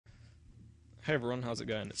Hey everyone, how's it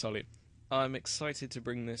going? It's Ollie. I'm excited to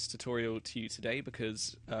bring this tutorial to you today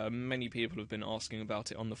because many people have been asking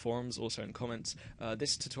about it on the forums, also in comments.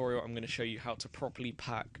 This tutorial I'm going to show you how to properly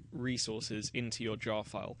pack resources into your jar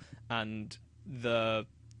file and the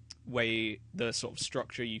sort of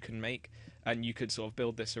structure you can make, and you could sort of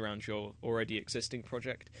build this around your already existing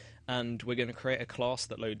project. And we're going to create a class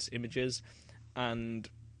that loads images, and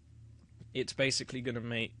it's basically going to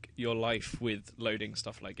make your life with loading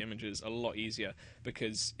stuff like images a lot easier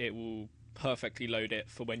because it will perfectly load it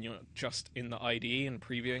for when you're just in the IDE and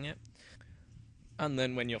previewing it. And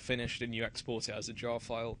then when you're finished and you export it as a jar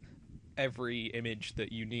file, every image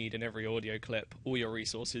that you need and every audio clip, all your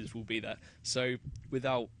resources will be there. So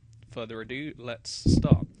without further ado, let's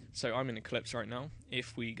start. So I'm in Eclipse right now.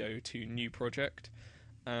 If we go to New Project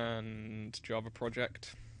and Java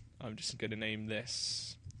Project, I'm just going to name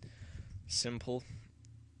this Simple,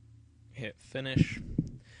 hit finish,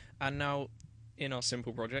 and now in our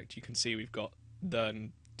simple project you can see we've got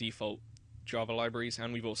the default Java libraries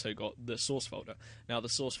and we've also got the source folder. Now the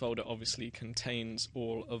source folder obviously contains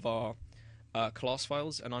all of our class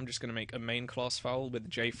files, and I'm just going to make a main class file with a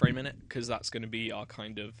JFrame in it because that's going to be our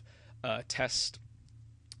kind of test.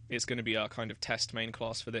 It's going to be our kind of test main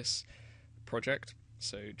class for this project.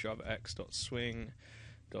 So javax.swing.jframe,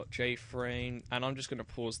 and I'm just going to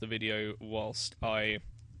pause the video whilst I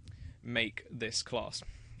make this class.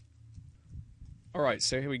 Alright,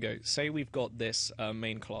 so here we go. Say we've got this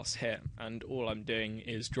main class here, and all I'm doing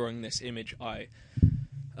is drawing this image I.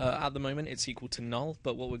 At the moment it's equal to null,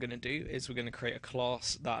 but what we're going to do is we're going to create a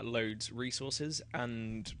class that loads resources,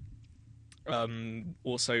 and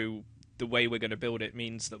also the way we're going to build it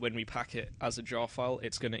means that when we pack it as a jar file,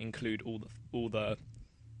 it's going to include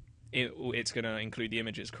it's going to include the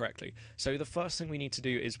images correctly. So the first thing we need to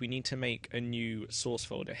do is we need to make a new source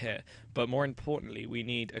folder here, but more importantly we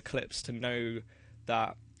need Eclipse to know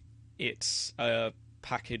that it's a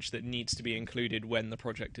package that needs to be included when the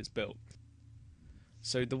project is built.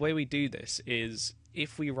 So the way we do this is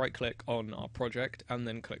if we right click on our project and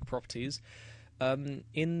then click properties,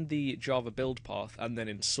 in the Java build path and then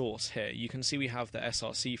in source here you can see we have the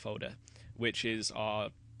src folder, which is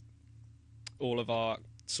all of our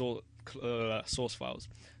source files.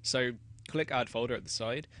 So click add folder at the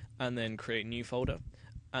side and then create new folder,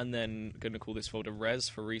 and then going to call this folder res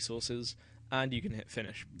for resources, and you can hit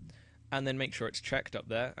finish and then make sure it's checked up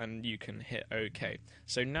there and you can hit OK.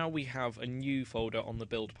 So now we have a new folder on the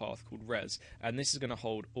build path called res, and this is going to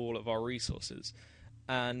hold all of our resources.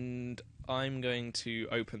 And I'm going to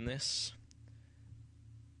open this.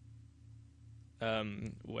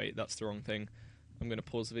 Wait, that's the wrong thing. I'm going to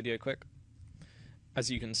pause the video quick. As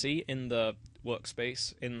you can see in the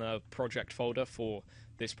workspace, in the project folder for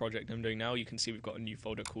this project I'm doing now, you can see we've got a new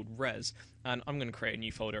folder called res, and I'm going to create a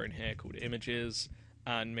new folder in here called images,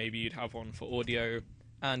 and maybe you'd have one for audio,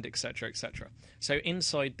 and etc, etc. So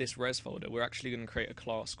inside this res folder we're actually going to create a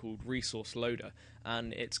class called resource loader,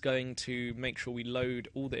 and it's going to make sure we load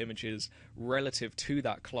all the images relative to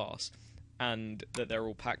that class and that they're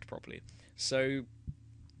all packed properly. So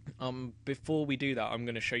before we do that, I'm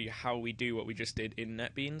going to show you how we do what we just did in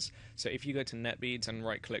NetBeans. So if you go to NetBeans and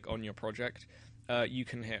right click on your project, you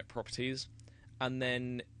can hit properties, and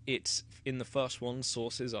then it's in the first one,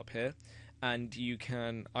 sources, up here, and you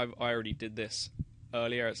can, I already did this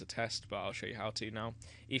earlier as a test, but I'll show you how to now.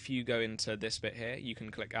 If you go into this bit here, you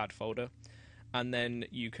can click add folder, and then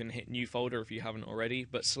you can hit new folder if you haven't already,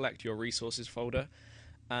 but select your resources folder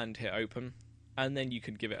and hit open, and then you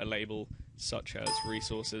could give it a label such as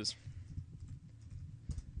resources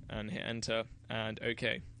and hit enter and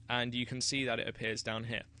OK, and you can see that it appears down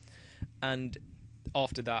here. And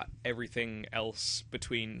after that, everything else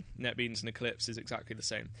between NetBeans and Eclipse is exactly the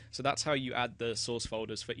same. So that's how you add the source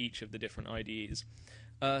folders for each of the different IDEs.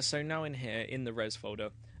 So now in here, in the res folder,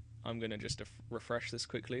 I'm going to just refresh this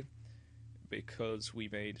quickly because we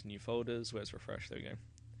made new folders. Where's refresh? There we go.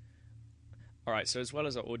 Alright, so as well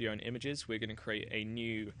as our audio and images, we're going to create a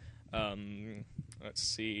new let's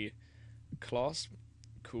see, class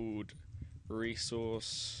called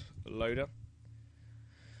resource loader,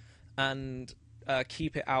 and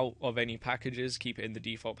keep it out of any packages, keep it in the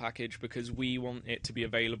default package, because we want it to be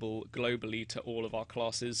available globally to all of our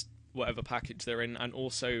classes, whatever package they're in, and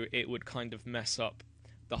also it would kind of mess up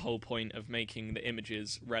the whole point of making the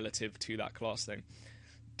images relative to that class thing,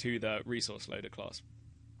 to the resource loader class.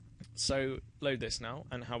 So load this now,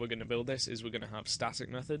 and how we're going to build this is we're going to have static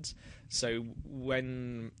methods. So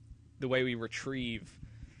when the way we retrieve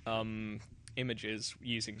images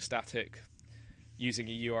using static, using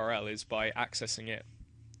a URL, is by accessing it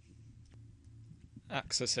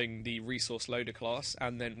accessing the resource loader class,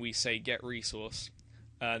 and then we say get resource,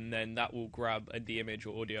 and then that will grab the image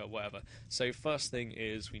or audio or whatever. So first thing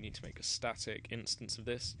is we need to make a static instance of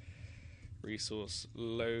this. Resource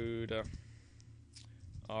loader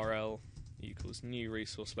rl equals new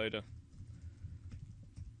resource loader.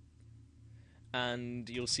 And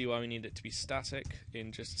you'll see why we need it to be static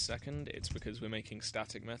in just a second. It's because we're making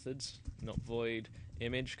static methods, not void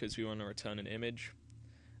image, because we want to return an image.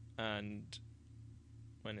 And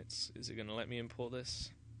when is it going to let me import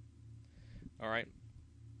this? Alright,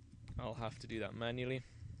 I'll have to do that manually.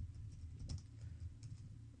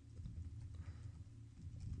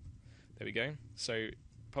 There we go. So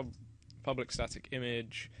public static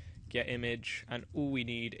image, get image, and all we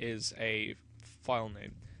need is a file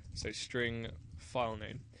name. So string file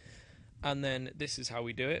name. And then this is how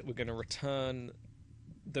we do it. We're going to return,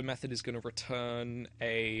 the method is going to return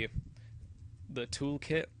the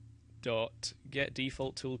toolkit dot get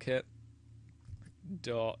default toolkit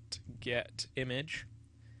dot get image,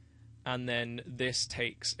 and then this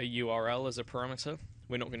takes a URL as a parameter.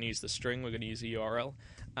 We're not going to use the string, we're going to use a URL.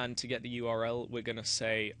 And to get the URL, we're going to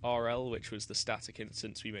say rl, which was the static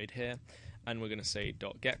instance we made here, and we're going to say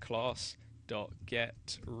 .get class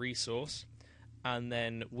 .get resource, and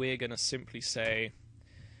then we're going to simply say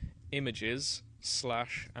images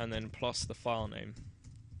 / and then plus the file name.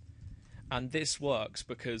 And this works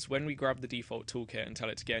because when we grab the default toolkit and tell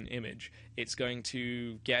it to get an image, it's going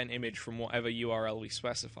to get an image from whatever URL we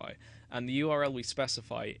specify. And the URL we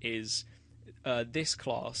specify is this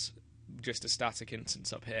class, just a static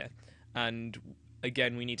instance up here. And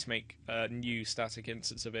again, we need to make a new static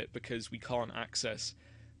instance of it because we can't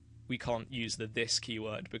use the this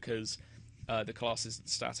keyword because the class isn't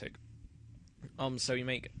static. So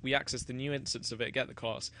we access the new instance of it, get the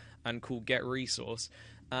class, and call get resource.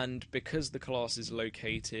 And because the class is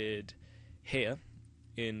located here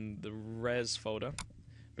in the res folder,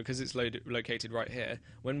 because it's located right here,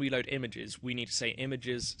 when we load images, we need to say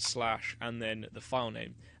images / and then the file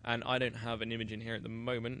name. And I don't have an image in here at the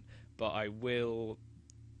moment, but I will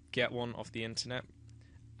get one off the internet,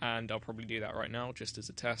 and I'll probably do that right now just as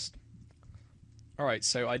a test. Alright,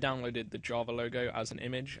 so I downloaded the Java logo as an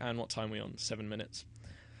image, and what time are we on? 7 minutes.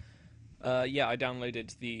 Yeah, I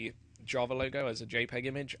downloaded the Java logo as a JPEG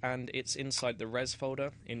image, and it's inside the res folder,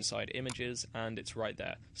 inside images, and it's right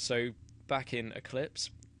there. So back in Eclipse,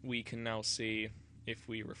 we can now see, if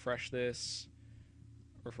we refresh this,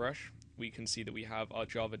 we can see that we have our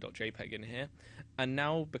java.jpg in here. And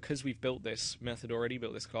now, because we've built this method already,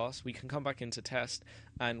 built this class, we can come back into test,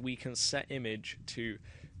 and we can set image to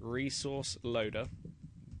resource loader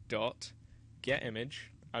dot get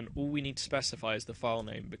image, and all we need to specify is the file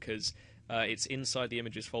name because it's inside the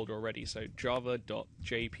images folder already, so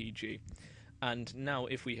java.jpg. And now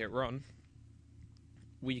if we hit run,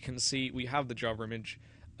 we can see we have the Java image.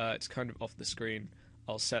 It's kind of off the screen.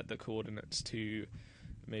 I'll set the coordinates to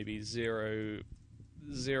maybe 0,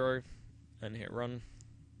 0, and hit run.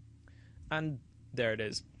 And there it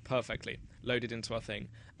is, perfectly loaded into our thing.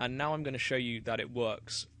 And now I'm going to show you that it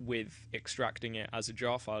works with extracting it as a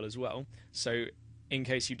jar file as well. So in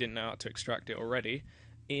case you didn't know how to extract it already,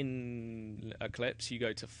 in Eclipse you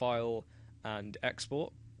go to File and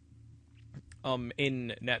Export.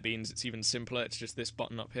 In NetBeans it's even simpler. It's just this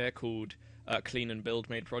button up here called Clean and Build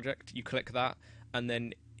Made Project. You click that, and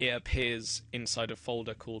then it appears inside a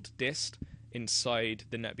folder called dist inside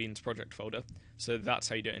the NetBeans project folder. So that's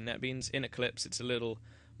how you do it in NetBeans. In Eclipse it's a little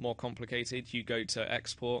more complicated. You go to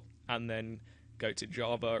Export and then go to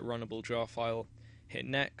Java, runnable jar file, hit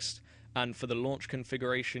Next, and for the launch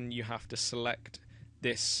configuration you have to select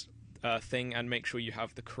this thing and make sure you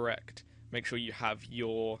have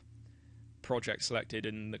your project selected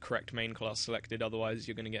and the correct main class selected, otherwise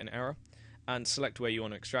you're going to get an error. And select where you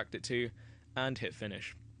want to extract it to and hit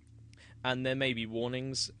finish. And there may be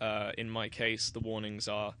warnings. In my case the warnings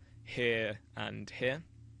are here and here,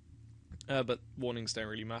 but warnings don't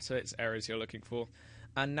really matter, it's errors you're looking for.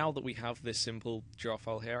 And now that we have this simple jar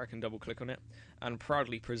file here, I can double click on it and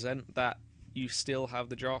proudly present that you still have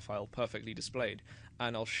the jar file perfectly displayed.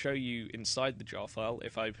 And I'll show you inside the jar file.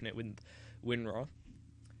 If I open it with WinRAR,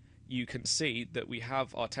 you can see that we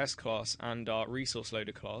have our test class and our resource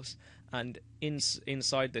loader class, and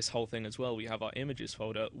inside this whole thing as well we have our images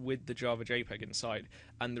folder with the Java JPEG inside.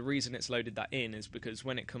 And the reason it's loaded that in is because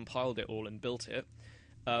when it compiled it all and built it,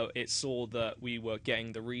 it saw that we were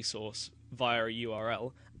getting the resource via a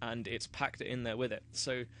URL, and it's packed it in there with it.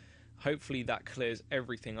 So hopefully that clears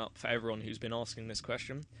everything up for everyone who's been asking this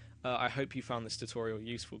question. I hope you found this tutorial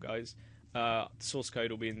useful, guys. The source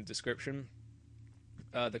code will be in the description,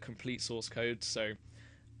 the complete source code, so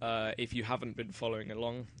If you haven't been following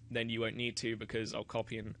along, then you won't need to, because I'll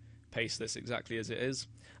copy and paste this exactly as it is.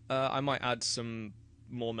 I might add some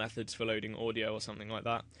more methods for loading audio or something like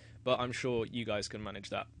that, but I'm sure you guys can manage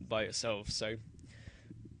that by yourselves. So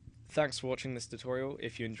thanks for watching this tutorial.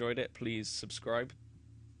 If you enjoyed it, please subscribe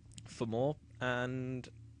for more, and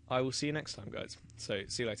I will see you next time, guys. So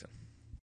see you later.